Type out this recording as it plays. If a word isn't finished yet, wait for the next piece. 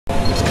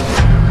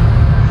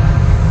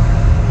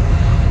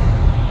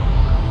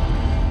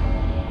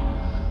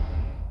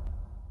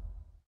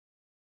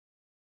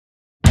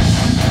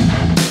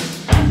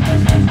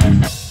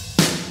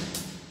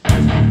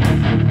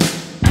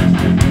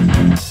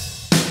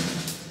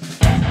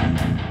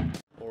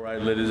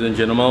Alright, ladies and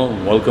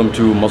gentlemen, welcome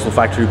to Muscle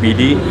Factory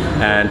PD,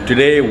 and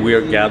today we are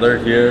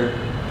gathered here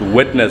to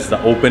witness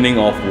the opening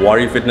of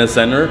Wari Fitness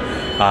Center,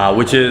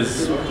 which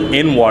is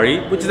in Wari,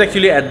 which is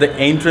actually at the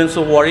entrance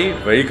of Wari,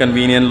 very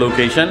convenient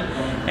location.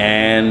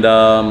 And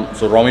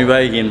so Romy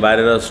bhai, he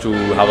invited us to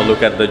have a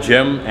look at the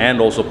gym and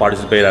also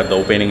participate at the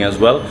opening as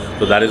well.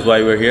 So that is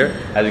why we're here.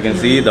 As you can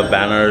see, the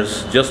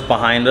banners just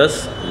behind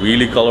us,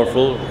 really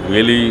colorful,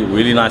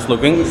 really nice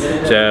looking.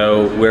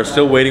 So we're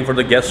still waiting for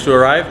the guests to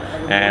arrive,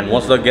 and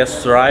once the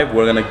guests arrive,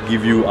 we're gonna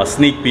give you a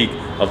sneak peek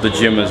of the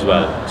gym as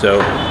well.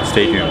 So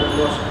stay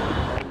tuned.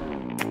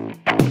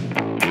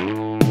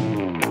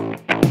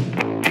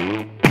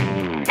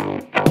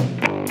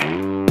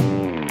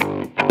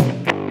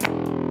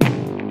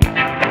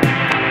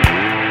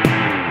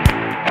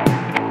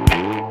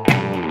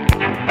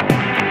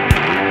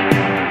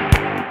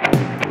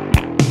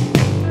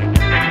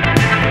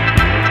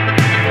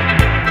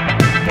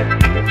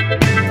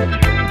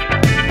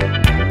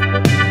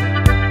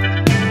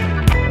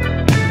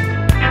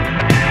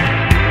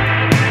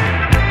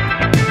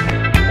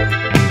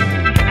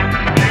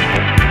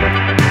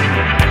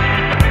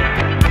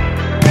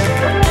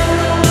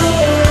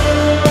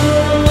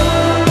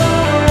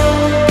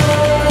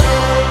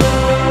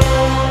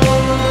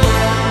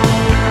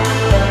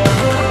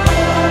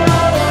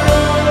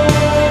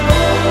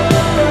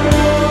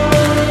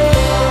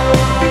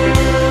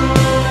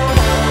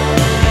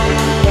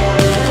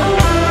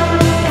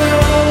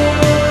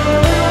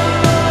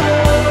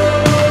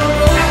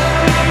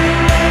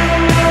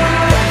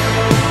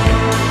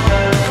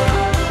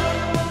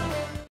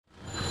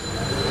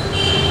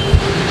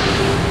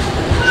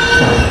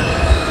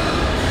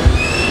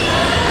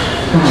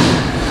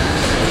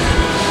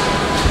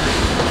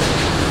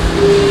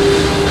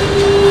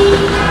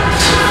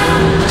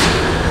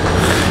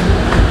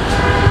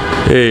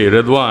 Hey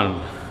Redwan,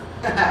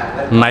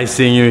 nice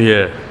seeing you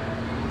here.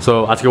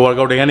 So, aajke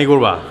workout ekhane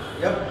korba?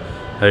 Yep.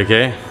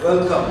 Okay.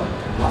 Welcome,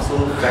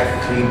 Muscle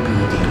Factory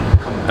PD.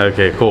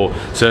 Okay, cool.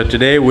 So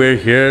today we're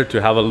here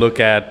to have a look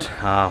at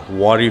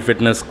Wari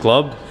Fitness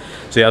Club.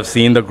 So you have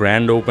seen the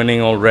grand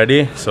opening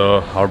already.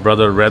 So our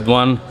brother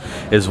Redwan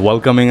is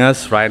welcoming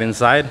us right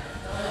inside.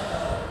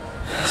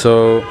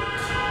 So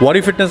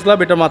Wari Fitness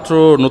Club এটা মাত্র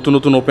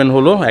নতুন open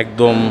হলো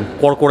একদম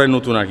করকরে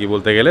নতুন আর কি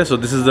বলতে গেলে so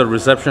this is the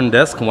reception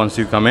desk once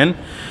you come in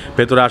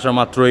ভেতরে আসার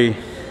মাত্রই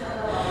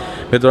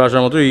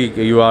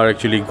you are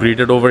actually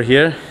greeted over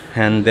here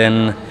and then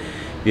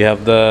you have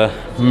the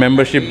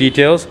membership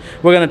details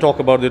we're going to talk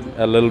about it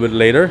a little bit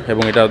later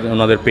এবং এটা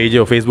ওনাদের পেজে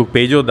Facebook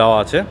পেজেও দেওয়া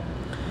আছে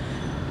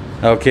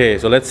okay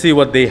so let's see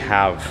what they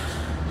have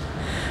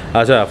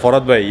acha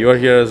Farad bhai you are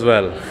here as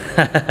well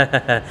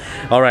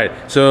all right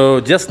so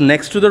just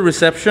next to the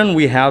reception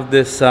we have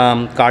this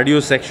cardio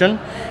section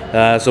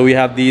so we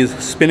have these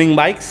spinning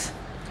bikes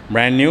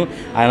brand new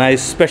and I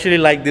especially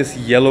like this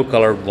yellow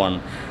colored one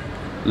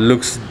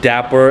looks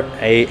dapper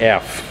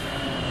AF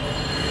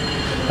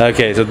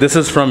okay so this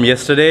is from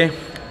yesterday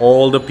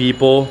all the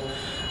people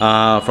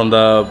from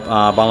the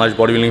Bangladesh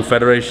Bodybuilding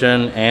Federation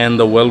and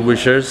the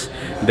well-wishers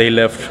they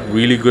left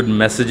really good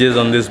messages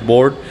on this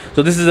board so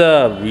this is a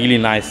really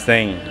nice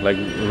thing like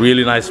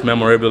really nice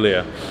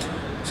memorabilia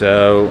so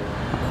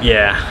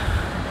yeah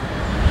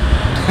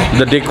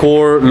the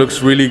decor looks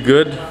really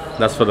good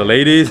that's for the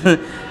ladies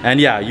and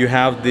yeah you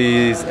have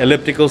these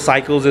elliptical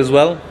cycles as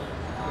well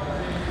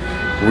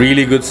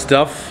really good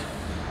stuff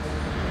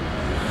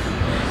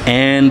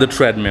and the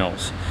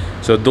treadmills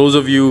so those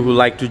of you who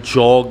like to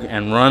jog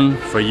and run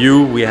for you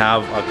we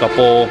have a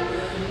couple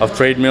of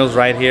treadmills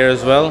right here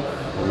as well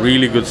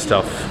really good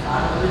stuff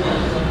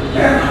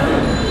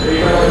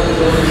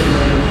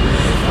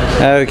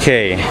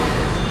okay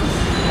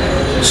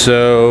so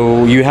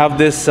you have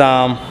this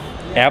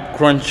ab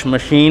crunch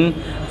machine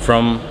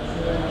from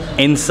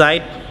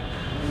Insight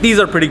these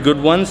are pretty good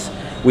ones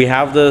we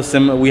have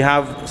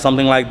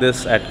something like this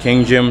at King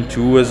Gym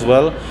too as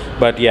well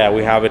but yeah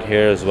we have it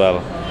here as well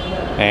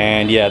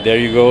and yeah there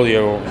you go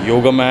your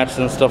yoga mats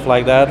and stuff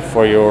like that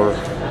for your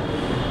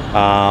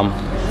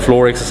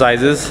floor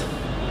exercises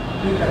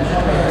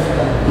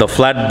the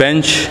flat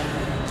bench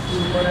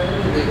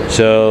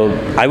so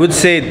I would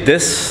say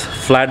this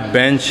flat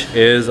bench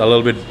is a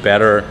little bit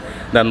better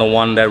than the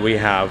one that we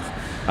have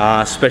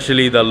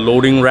especially the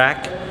loading rack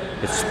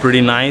it's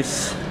pretty nice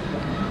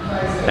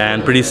and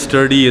pretty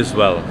sturdy as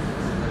well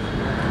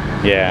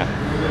yeah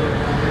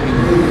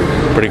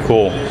pretty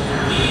cool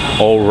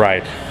all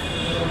right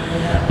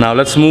now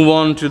let's move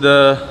on to the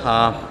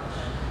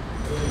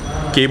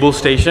cable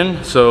station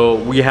so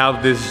we have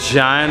this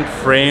giant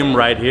frame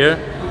right here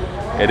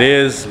it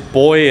is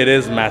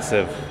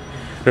massive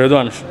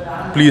Redwan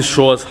please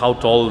show us how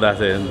tall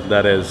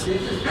that is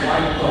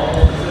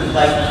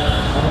Like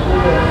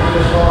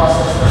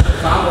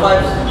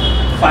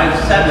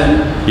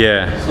 5'7".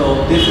 yeah So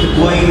this is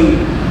going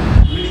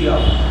really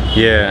up.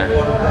 yeah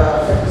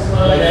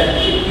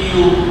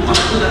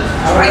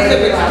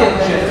Tricep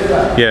extension.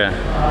 yeah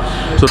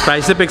so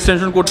tricep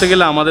extension করতে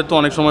গেলে আমাদের তো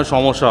অনেক সময়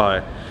সমস্যা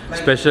হয়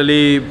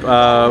specially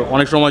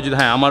অনেক সময় যদি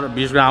হ্যাঁ আমার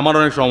বিশেষ করে আমার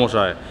অনেক সমস্যা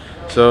হয়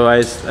So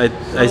I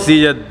see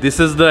that this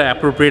is the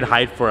appropriate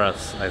height for us.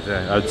 I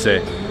would say.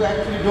 You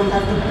actually don't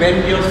have to bend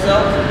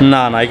yourself.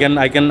 No, I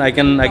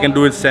can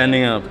do it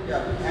standing up.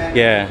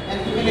 Yeah. And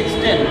you can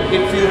extend.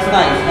 It feels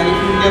nice. And if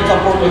you get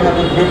support, you have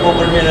a grip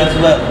over here as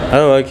well.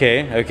 Oh, okay,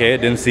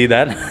 didn't see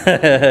that.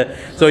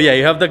 So yeah,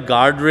 you have the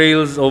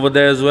guardrails over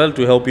there as well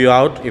to help you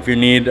out if you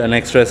need an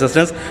extra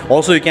assistance.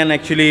 Also, you can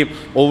actually,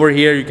 over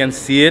here, you can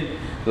see it,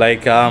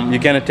 like you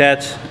can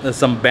attach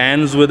some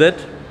bands with it.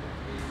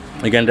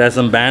 You can attach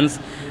some bands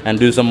and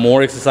do some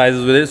more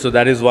exercises with it. So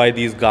that is why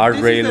these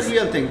guardrails. This is the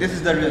real thing. This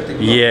is the real thing.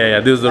 Yeah,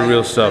 this is the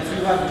real stuff. You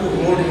have to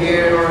hold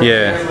here or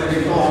Yeah. here when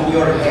it's on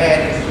your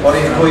head or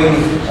it's going,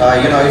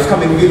 it's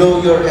coming below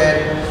your head.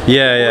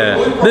 Yeah.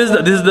 This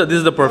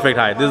is the perfect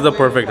height. This is the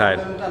perfect height.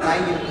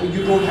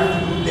 You don't have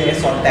to do this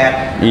or that.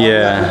 Yeah. You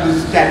have to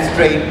stand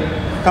straight,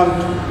 come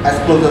as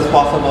close as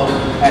possible,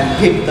 and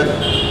hit the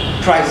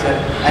tricep.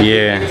 And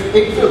Yeah.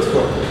 it feels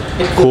good.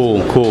 It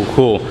feels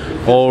Cool.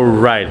 All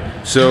right.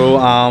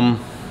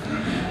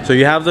 So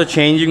you have the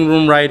changing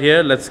room right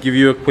here. Let's give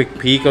you a quick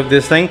peek of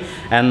this thing.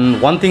 And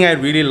one thing I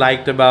really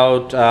liked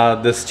about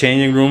this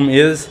changing room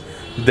is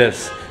this.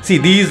 See,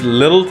 these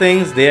little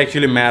things, they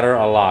actually matter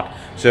a lot.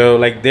 So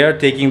like they're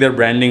taking their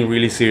branding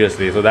really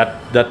seriously. So that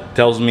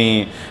tells me,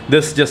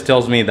 this just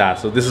tells me that.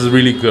 So this is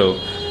really cool.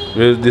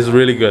 This is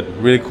really good.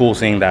 Really cool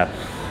seeing that.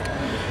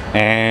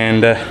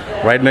 And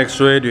right next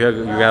to it, you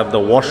have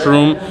the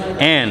washroom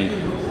and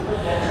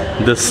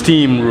the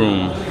steam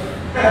room.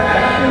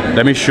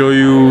 Let me show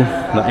you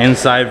the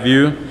inside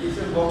view.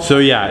 So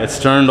yeah, it's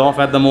turned off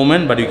at the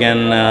moment, but you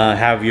can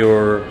have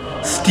your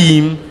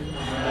steam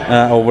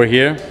over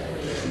here.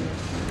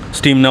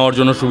 Steam নেওয়ার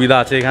জন্য সুবিধা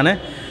আছে এখানে.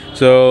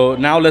 So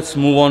now let's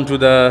move on to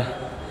the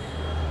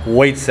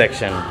weight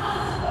section.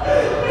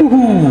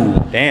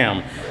 Woohoo! Damn,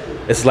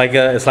 it's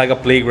like a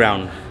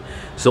playground.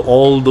 So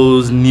all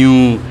those new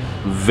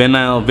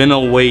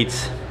vinyl weights,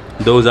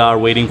 those are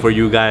waiting for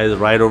you guys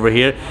right over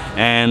here.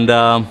 And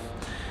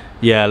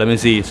yeah, let me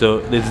see. So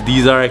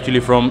these are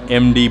actually from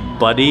MD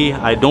Buddy.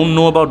 I don't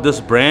know about this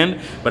brand,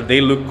 but they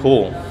look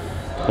cool.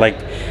 Like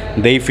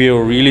they feel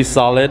really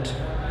solid.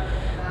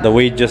 The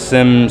weight just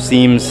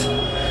seems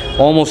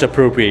almost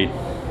appropriate.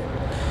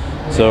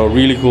 So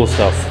really cool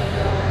stuff.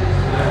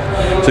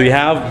 So you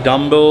have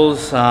dumbbells,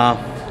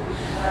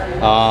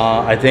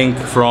 I think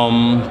from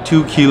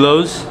 2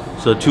 kilos.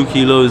 So 2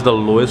 kilos is the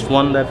lowest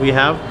one that we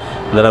have,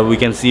 that we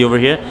can see over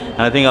here,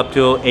 and I think up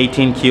to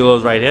 18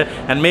 kilos right here.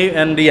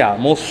 And yeah,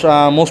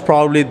 most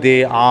probably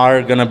they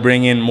are gonna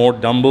bring in more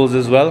dumbbells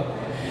as well.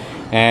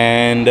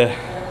 And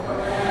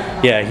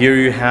yeah, here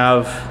you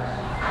have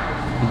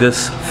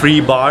this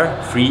free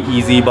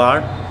easy bar.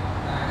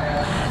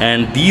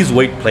 And these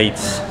weight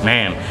plates,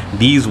 man,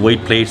 these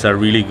weight plates are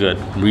really good,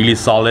 really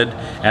solid,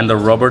 and the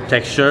rubber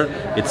texture,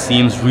 it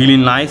seems really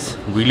nice,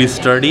 really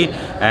sturdy.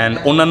 And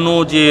অন্যান্য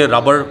যে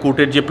rubber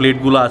কোটের যে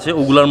প্লেটগুলো আছে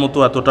ওগুলোর মতো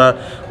এতটা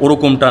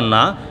ওরকমটা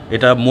না,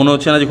 এটা মনে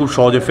হচ্ছে না যে খুব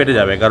সহজে ফেটে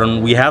যাবে, কারণ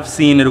উই হ্যাভ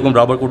সিন এরকম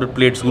রাবার কোটেড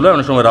প্লেটসগুলো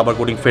অনেক সময় রাবার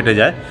কোটিং ফেটে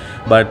যায়।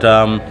 But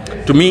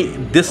to me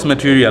this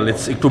material,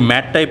 it's একটু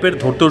ম্যাট টাইপের,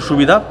 ধরতেও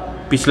সুবিধা,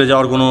 পিছলে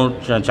যাওয়ার কোনো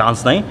চান্স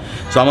নাই।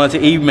 সো আমার কাছে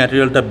এই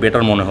ম্যাটেরিয়ালটা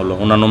বেটার মনে হলো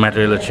অন্যান্য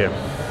ম্যাটেরিয়ালের চেয়ে।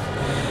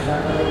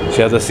 She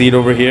has a seat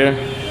over here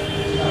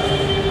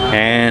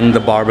and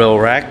the barbell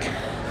rack.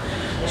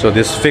 So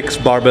this fixed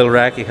barbell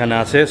rack ekhane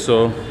ache. So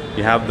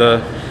you have the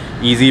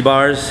easy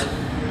bars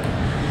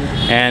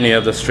and you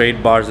have the straight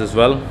bars as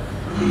well.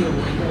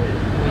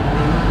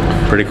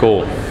 Pretty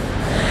cool.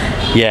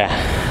 Yeah.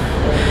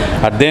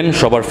 And then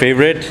shobar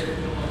favorite,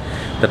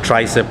 the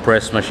tricep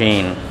press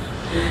machine.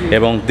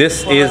 Ebong this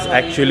is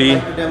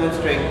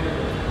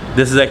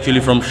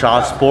actually from Shah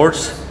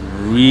Sports.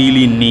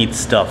 Really neat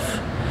stuff.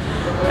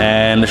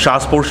 And Shah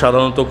Sports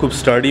সাধারণত খুব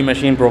Sturdy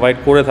machine provide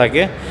করে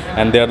থাকে,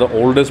 and they are the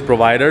oldest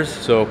providers,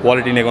 so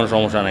quality নিয়ে কোনো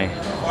সমস্যা নেই।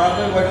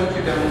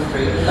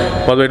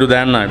 কতটা একটু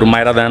দেন না, একটু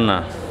মাইরা দেন না।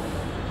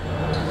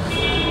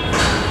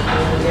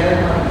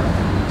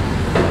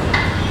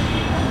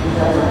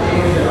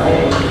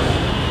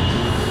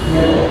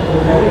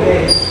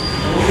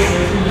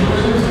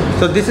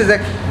 So this is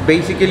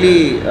basically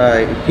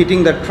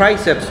hitting the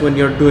triceps when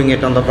you're doing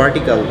it on the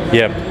vertical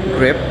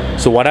grip.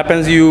 So what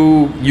happens, you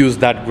use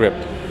that grip.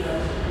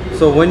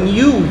 So when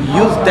you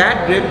use that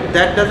grip,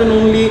 that doesn't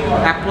only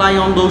apply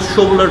on those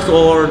shoulders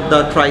or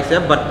the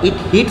tricep, but it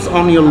hits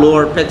on your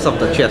lower pecs of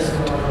the chest.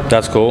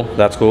 That's cool.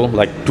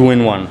 Like 2 in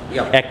 1.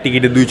 Yeah. এক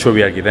টিকিটে দুই ছবি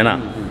আর কি, তাই না?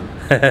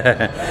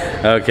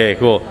 Okay,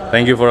 cool.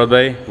 Thank you, Farad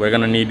bhai. We're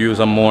gonna need you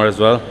some more as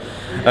well.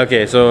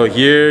 Okay, so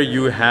here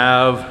you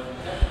have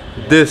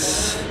this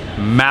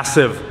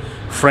massive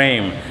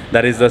frame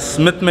that is the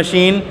Smith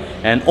machine,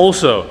 and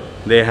also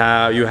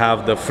you have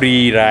the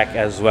free rack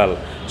as well.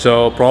 So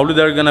probably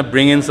they're gonna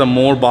bring in some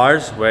more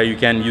bars where you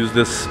can use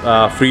this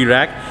free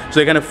rack. So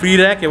এখানে free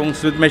rack এবং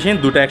Smith machine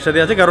দুটো একসাথে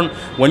আছে, কারণ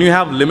when you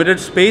have limited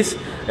space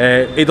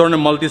এই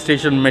ধরনের multi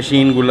station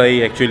মেশিনগুলাই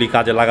actually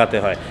কাজে লাগাতে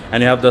হয়। And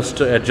you have the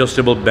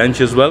adjustable bench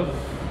as well.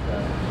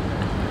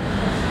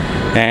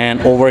 And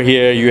over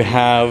here you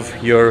have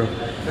your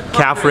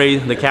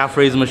the calf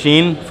raise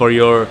machine for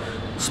your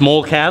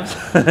small calves,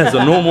 so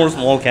no more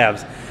small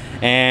calves.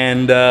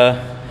 And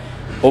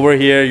over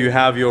here you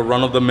have your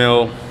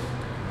run-of-the-mill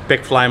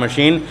pick fly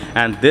machine,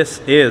 and this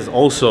is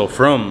also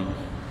from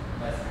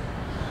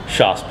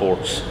Shah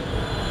Sports.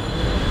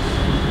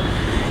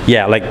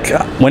 Yeah, like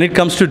when it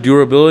comes to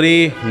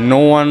durability,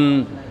 no one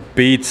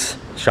beats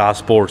Shah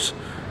Sports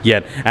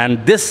yet. And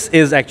this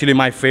is actually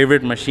my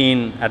favorite machine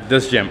at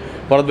this gym.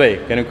 Farad bhai,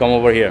 can you come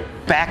over here?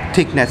 Back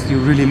thickness you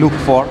really look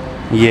for.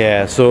 Yeah,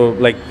 so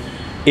like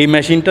এই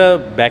মেশিনটা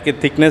ব্যাকের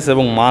thickness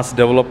এবং মাস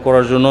develop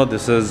করার জন্য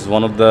this is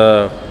one of the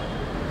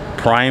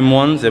prime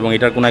once, এবং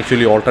এটার কোনো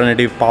actually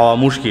alternative পাওয়া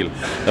মুশকিল,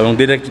 এবং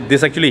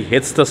this actually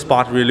hits the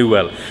spot really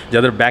well.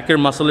 যাদের ব্যাকের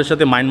মাসলের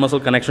সাথে মাইন্ড মাসল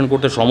কানেকশন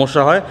করতে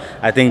সমস্যা হয়,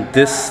 I think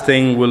this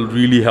thing will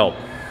really help.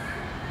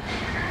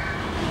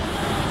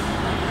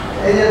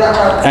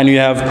 And you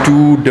have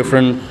two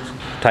different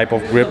type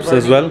of grips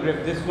as well.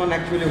 This one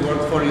actually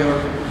works for your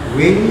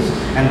wings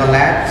and the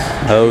lats.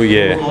 Oh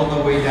yeah. All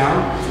the way down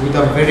with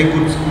a very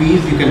good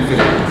squeeze, you can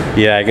feel it.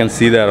 Yeah, I can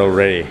see that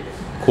already.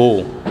 Cool.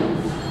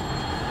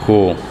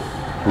 Cool.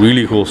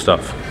 Really cool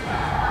stuff.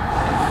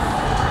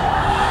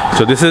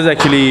 So this is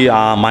actually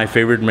my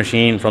favorite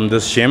machine from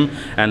this gym,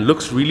 and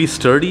looks really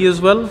sturdy as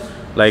well.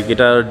 Like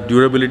এটার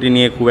durability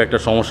নিয়ে খুব একটা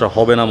সমস্যা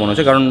হবে না মনে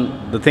হচ্ছে, কারণ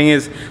the thing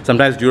is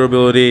sometimes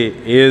durability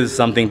is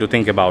something to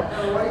think about.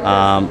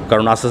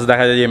 কারণ আস্তে আস্তে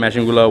দেখা যায় যে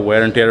মেশিনগুলো ওয়্যার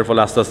অ্যান্ড টিয়ারের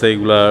ফলে আস্তে আস্তে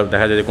এগুলো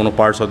দেখা যায় যে কোনো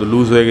পার্টস হয়তো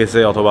লুজ হয়ে গেছে,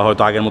 অথবা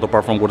হয়তো আগের মতো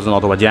পারফর্ম করতেছে না,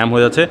 অথবা জ্যাম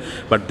হয়ে যাচ্ছে।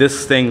 But this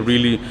thing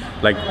really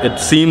like it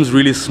seems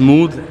really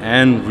smooth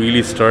and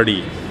really Sturdy.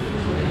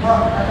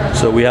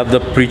 So we have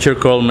the preacher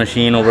curl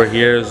machine over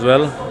here as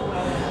well.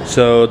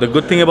 So the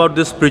good thing about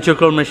this preacher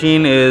curl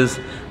machine is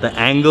the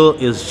angle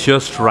is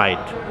just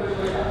right.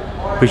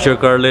 Preacher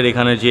curler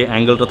এখানে যে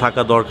অ্যাঙ্গেলটা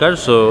থাকা দরকার,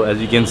 so as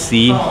you can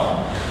see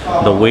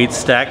the weight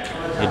stack,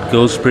 it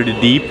goes pretty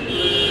deep,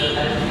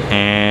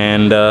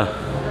 and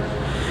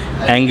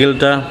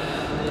অ্যাঙ্গেলটা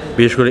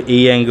বিশেষ করে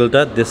এই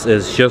অ্যাঙ্গেলটা this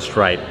is just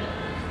right.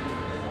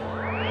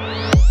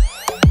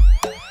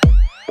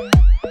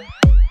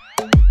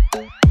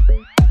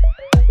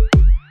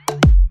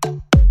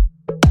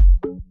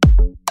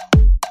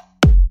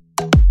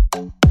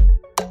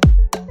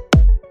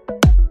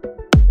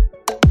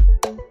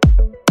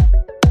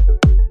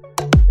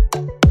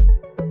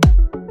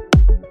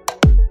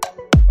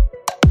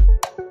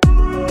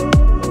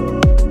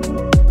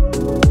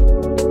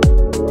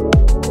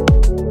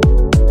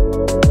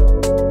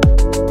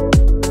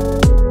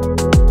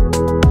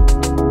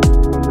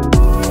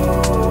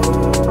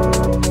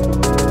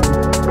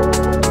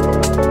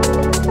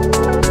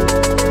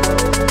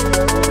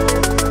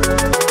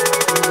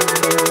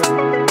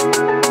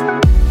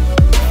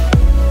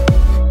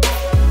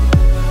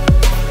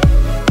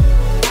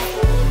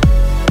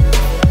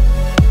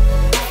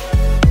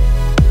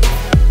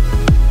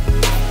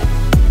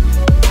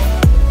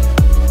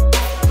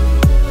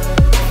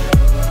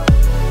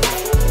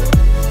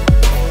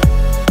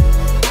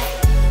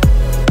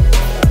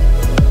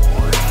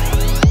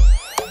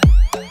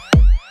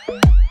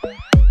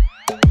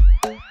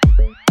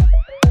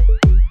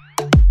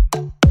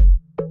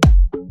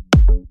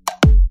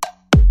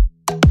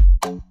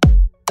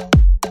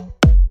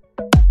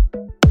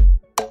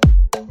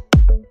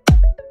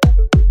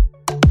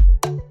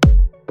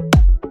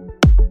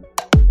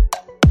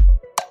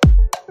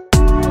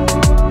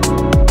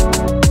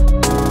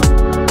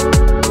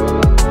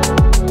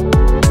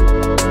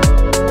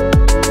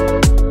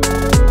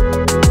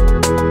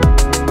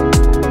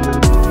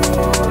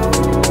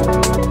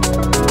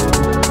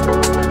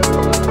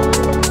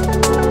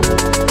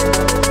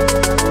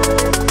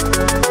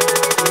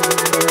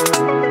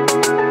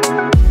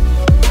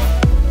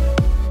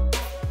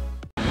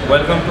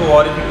 Welcome to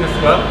worry fitness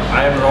club.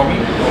 I am রমি,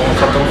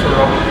 সপ্তমশর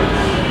রমি।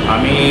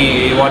 আমি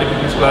ওয়ারি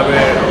fitness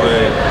ক্লাবের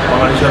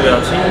honour হিসাবে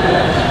আছি।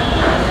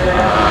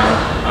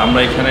 আমরা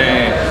এখানে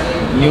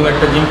নিউ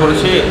একটা জিম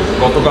করেছি,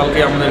 গতকালকে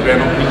আমাদের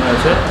গ্র্যান্ড ওপেনিং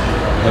হয়েছে।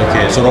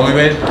 Okay, so Romy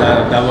bhai,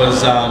 that was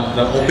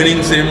the opening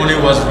ceremony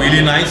was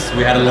really nice.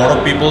 We had a lot of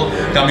people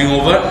coming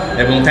over,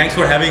 and thanks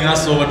for having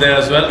us over there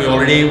as well.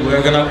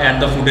 We're gonna add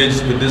the footage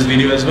with this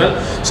video as well.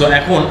 So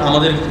এখন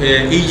আমাদের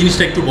এই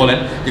জিনিসটা একটু বলেন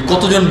যে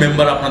কতজন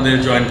member আপনাদের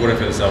join করে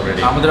ফেলছে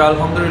অলরেডি? আমাদের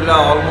আলহামদুলিল্লাহ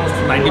অলমোস্ট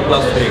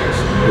 90+ হয়ে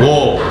গেছে। ও,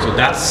 so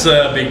that's a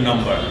big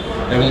number.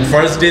 এবং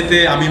ফার্স্ট ডেতে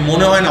আমি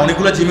মনে হয় না,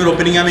 অনেকগুলো জিমের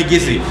ওপেনিংয়ে আমি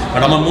গেছি,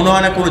 বাট আমার মনে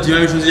হয় না কোনো জিমে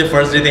আমি শুনছি যে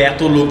ফার্স্ট ডেতে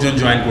এত লোকজন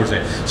জয়েন করছে।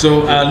 সো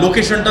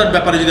লোকেশনটার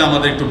ব্যাপারে যদি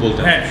আমাদের একটু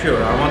বলতেন। হ্যাঁ শিওর,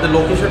 আমাদের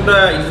লোকেশনটা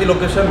ইজি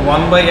লোকেশন,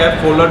 1/1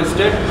 ফোল্ডার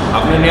স্টেট।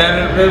 আপনি নিয়ার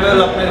লেভেল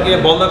আপনাকে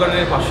বলদা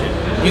গার্ডেনের পাশে,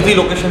 ইজি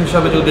লোকেশন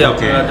হিসাবে যদি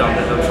আপনারা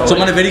জানতে চান। সো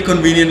মানে ভেরি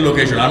কনভিনিয়েন্ট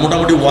লোকেশন, আর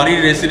মোটামুটি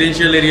ওয়ারির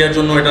রেসিডেন্সিয়াল এরিয়ার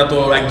জন্য এটা তো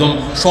একদম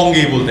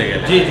সঙ্গেই বলতে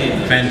গেলে। জি জি,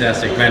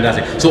 fantastic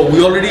fantastic. So we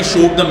already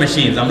showed the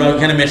machines, আমরা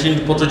ওইখানে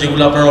মেশিনপত্র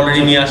যেগুলো আপনারা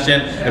অলরেডি নিয়ে আসছেন,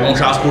 এবং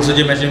শ্বাস কোর্সের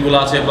যে মেশিনগুলো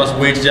আছে প্লাস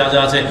ওয়েট যা যা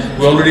আছে,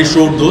 we already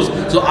showed those.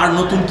 So আর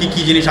নতুন কি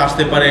কি জিনিস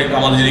আসতে পারে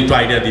আমাদের যদি একটু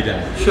আইডিয়া দিতেন।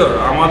 শিওর,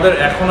 আমাদের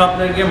এখন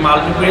আপনাকে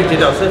মাল্টিপ্লেট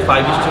যেটা আছে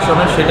 5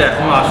 স্টেশনের, সেটা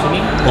এখনো আসেনি।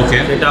 ওকে,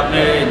 সেটা আপনি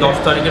 10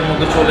 তারিখের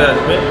মধ্যে চলে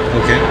আসবে।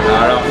 ওকে,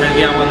 আর আপনাকে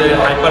আমাদের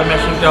হাইপার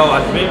মেশিনটাও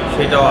আসবে আসবে,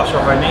 সেটাও আসা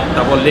হয়নি।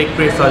 তারপর লেগ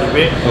প্রেস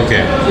আসবে, ওকে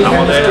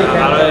আমাদের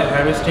আরো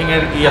হ্যামস্ট্রিং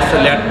এর আছে,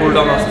 ল্যাট পুল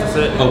ডাউন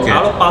আসতেছে,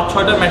 আরো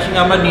 5-6টা মেশিন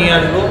আমরা নিয়ে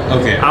আসবো।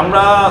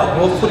 আমরা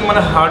হোপফুলি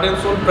মানে হার্ড এন্ড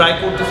সোল ট্রাই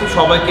করতেছি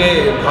সবাইকে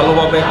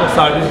ভালোভাবে একটা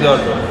সার্ভিস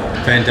দেওয়ার জন্য।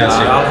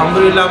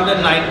 আলহামদুলিল্লাহ আমাদের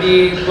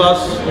 90+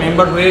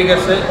 মেম্বার হয়ে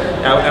গেছে,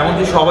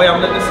 এমনকি সবাই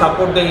আমাদেরকে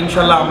সাপোর্ট দেয়।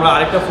 ইনশাল্লাহ আমরা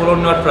আরেকটা ফ্লোর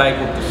নেওয়ার ট্রাই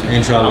করতেছি।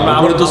 ইনশাআল্লাহ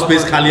উপরে তো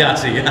স্পেস খালি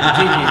আছে,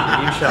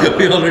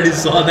 we already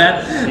saw that।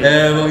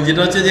 এবং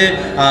যেটা হচ্ছে যে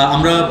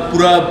আমরা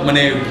পুরো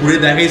মানে ঘুরে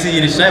দেখাইছি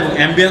জিনিসটা, এবং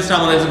অ্যাম্বিয়েন্সটা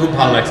আমাদের কাছে খুব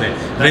ভালো লাগছে।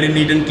 ভেরি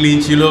নিট অ্যান্ড ক্লিন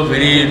ছিল,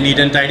 ভেরি নিট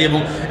অ্যান্ড টাইডি, এবং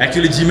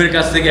অ্যাকচুয়ালি জিমের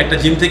কাছ থেকে, একটা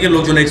জিম থেকে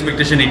লোকজনের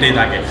এক্সপেকটেশন এটাই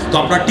থাকে। তো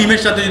আপনার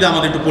টিমের সাথে যদি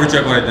আমাদের একটু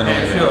পরিচয় করে দেন।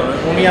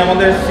 উনি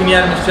আমাদের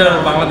সিনিয়র মিস্টার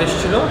বাংলাদেশ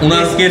ছিল,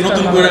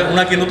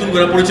 ওনাকে নতুন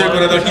করে পরিচয়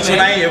করে দেওয়ার কিছু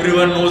নাই,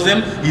 everyone knows him,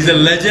 he is a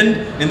legend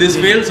in this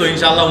field. So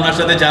ইনশাআল্লাহ ওনার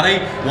সাথে যারাই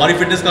ওয়ারি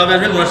ফিটনেস ক্লাবে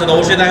আসবেন ওনার সাথে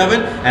অবশ্যই দেখাবেন,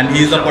 and he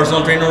is the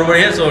personal trainer over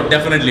here. So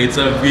definitely it's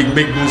a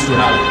big boost to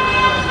have.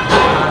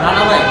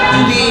 Rana ভাই,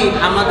 যদি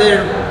আমাদের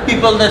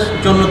পিপলদের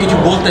জন্য কিছু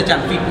বলতে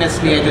চান ফিটনেস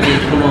নিয়ে, যদি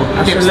কোনো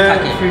টিপস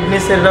থাকে।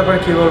 ফিটনেসের ব্যাপারে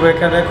কি বলবো,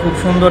 এখানে খুব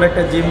সুন্দর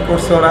একটা জিম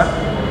করছে ওরা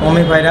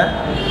মমি ভাইরা,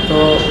 তো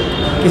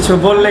কিছু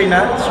বললেই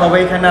না, সবাই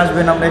এখানে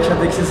আসবেন, আমরা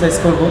একসাথে এক্সারসাইজ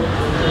করবো,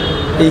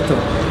 এই তো।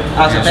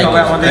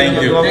 Thank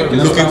you.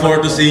 Looking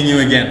forward to seeing you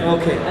again.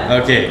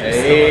 Okay.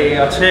 এই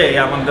আছে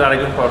আমাদের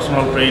আরেকজন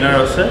পার্সোনাল ট্রেনার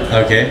আছে।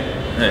 Okay.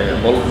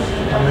 বলুন।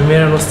 আমি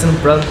মেরান হোসেন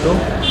প্রান্ত।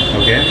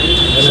 Okay.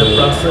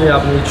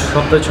 আপনি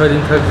সপ্তাহে 6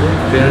 দিন থাকবেন।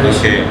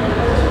 Okay.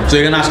 তো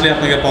এখানে আসলে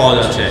আপনাকে পাওয়া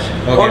যাচ্ছে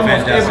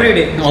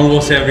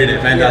অলমোস্ট এভরিডে।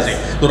 ফ্যান্টাস্টিক।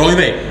 তো রমি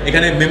ভাই,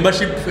 এখানে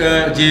মেম্বারশিপ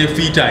যে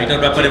ফিটা,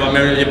 এটার ব্যাপারে বা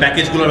যে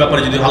প্যাকেজগুলোর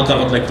ব্যাপারে যদি হালকা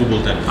পাতলা একটু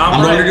বলতেন।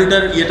 আমরা অলরেডি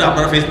ওটার ইয়েটা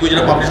আপনারা ফেসবুকে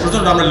যেটা পাবলিশ করছেন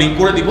ওটা আমরা লিঙ্ক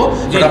করে দিব,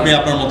 যেটা আপনি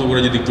আপনার মতো করে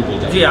যদি একটু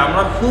বলতেন। জি,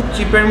 আমরা খুব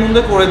চিপের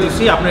মধ্যে করে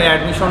দিছি। আপনার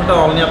অ্যাডমিশনটা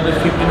অনলি আপনি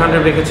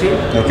 1500 রেখেছি,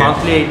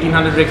 মান্থলি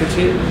 1800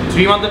 রেখেছি।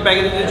 3 মান্থের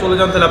প্যাকেজে যদি চলে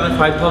যান তাহলে আপনি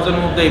 5000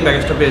 এর মধ্যে এই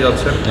প্যাকেজটা পেয়ে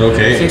যাচ্ছেন।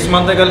 6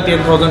 মান্থে গেলে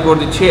 10000 করে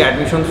দিচ্ছি,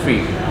 অ্যাডমিশন ফ্রি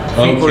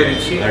করে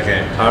দিচ্ছি।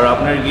 আর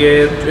আপনার গিয়ে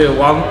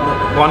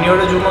 1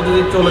 ইয়ারের জন্য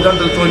যদি চলে যান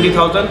তাহলে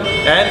 20000,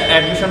 অ্যান্ড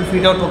অ্যাডমিশন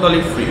ফিটাও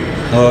টোটালি ফ্রি।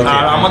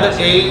 আর আমাদের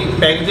এই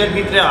প্যাকেজের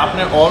ভিতরে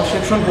আপনি অল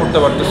সেকশন করতে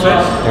পারতেছেন,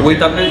 উইথ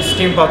আপনার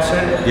স্টিম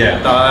পাচ্ছেন,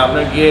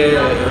 আপনার গিয়ে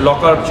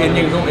লকার,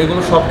 চেঞ্জিং রুম,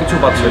 এগুলো সব কিছু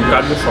পাচ্ছেন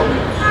কার্ডিও সঙ্গে।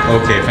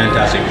 ওকে,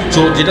 ফ্যান্টাস্টিক।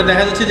 সো যেটা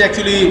দেখা যাচ্ছে যে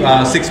অ্যাকচুয়ালি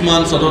 6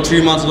 মান্থস অথবা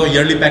 3 মান্থস অথবা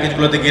ইয়ারলি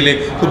প্যাকেজগুলোতে গেলে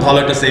খুব ভালো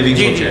একটা সেভিংস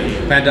হচ্ছে।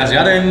 ফ্যান্টাস্টিক।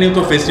 আর এমনি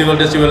তো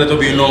টেস্টিভ্যালে তো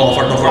বিভিন্ন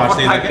অফার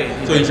আসতেই থাকে।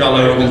 সো ইনশাআল্লাহ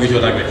এরকম কিছু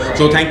থাকবে।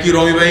 সো থ্যাংক ইউ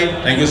রমি ভাই,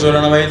 থ্যাংক ইউ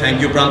সোরানা ভাই, থ্যাংক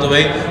ইউ প্রান্ত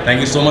ভাই, thank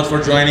you so much for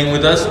joining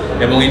with us.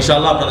 এবং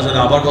ইনশাআল্লাহ আপনাদের সাথে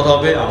আবার কথা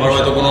হবে, আবার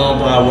হয়তো কোনো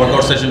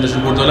ওয়ার্কআউট সেশন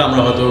করতে হলে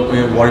আমরা হয়তো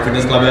ওয়ারি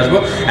ফিটনেস ক্লাবে আসবো।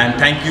 And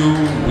thank you,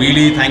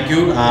 really thank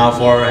you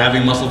for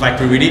having muscle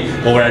factory VD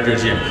over at your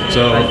gym.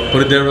 So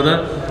Farid brother,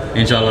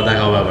 ইনশাআল্লাহ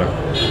দেখা হবে আবার।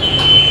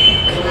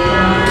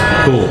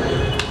 Cool.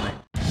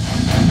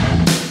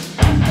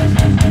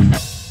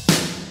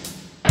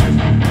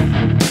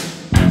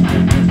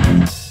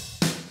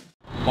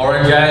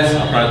 Alright guys,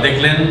 আপনারা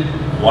দেখলেন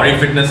ওয়ারি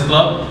ফিটনেস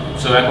ক্লাব।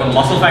 সো এখন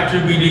মাসল ফ্যাক্টরি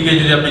বিডিকে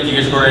যদি আপনি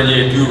জিজ্ঞেস করেন যে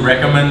do you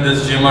recommend this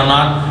gym or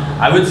not,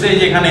 I weed সে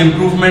যে এখানে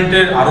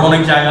ইমপ্রুভমেন্টের আরও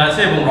অনেক জায়গা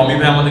আছে, এবং রমি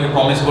ভাই আমাদেরকে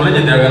প্রমিস করলে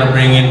যে দে আর গোনা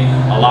bring in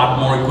a lot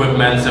more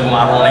equipments, এবং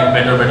আরও অনেক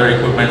বেটার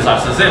ইকুইপমেন্টস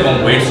আসতেছে, এবং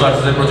ওয়েটসও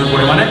আসতেছে প্রচুর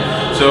পরিমাণে।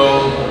 So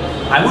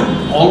I would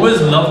always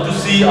love to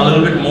see a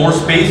little bit more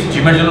space.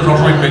 জিমের জন্য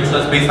সবসময় একটু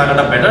এক্সট্রা স্পেস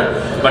থাকাটা বেটার,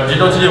 বাট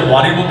যেটা হচ্ছে যে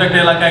ওয়ারির মতো একটা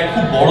এলাকায়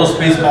খুব বড়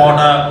স্পেস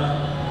পাওয়াটা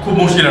খুব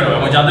মুশকিল হবে,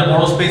 এবং যাদের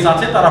বড় স্পেস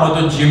আছে তারা হয়তো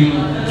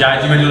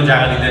জিমের জন্য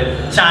জায়গা দিতে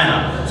চায় না।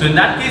 সো ইন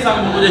দ্যাট কেস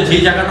আমি বলবো যে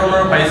জায়গাটা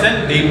ওনারা পাইছেন,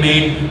 they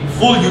made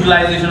full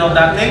utilisation of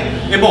that thing,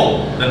 এবং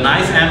দ্য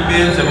নাইস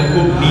অ্যাম্বিয়েন্স এবং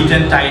খুব নিট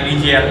অ্যান্ড টাইডি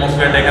যে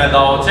অ্যাটমসফিয়ারটা এখানে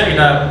দেওয়া হচ্ছে,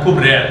 এটা খুব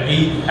রেয়ার।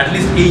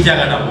 অ্যাটলিস্ট এই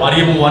জায়গাটা ওয়ারি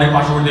এবং ওয়ারির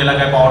পার্শ্ববর্তী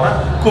এলাকায় পাওয়াটা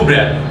খুব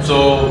rare. So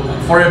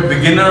for a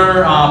beginner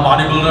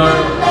body builder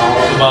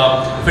অথবা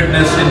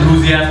fitness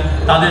enthusiast,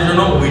 তাদের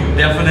জন্য we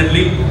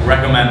definitely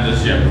recommend this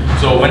gym.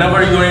 So whenever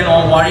you're in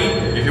Wari,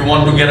 if you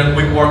want to get a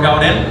quick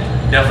workout in,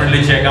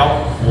 definitely check out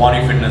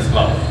Wari Fitness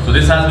Club. So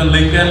this has been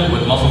Lincoln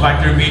with Muscle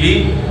Factory BD,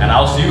 and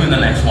I'll see you in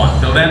the next one.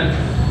 Till then,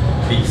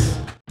 peace.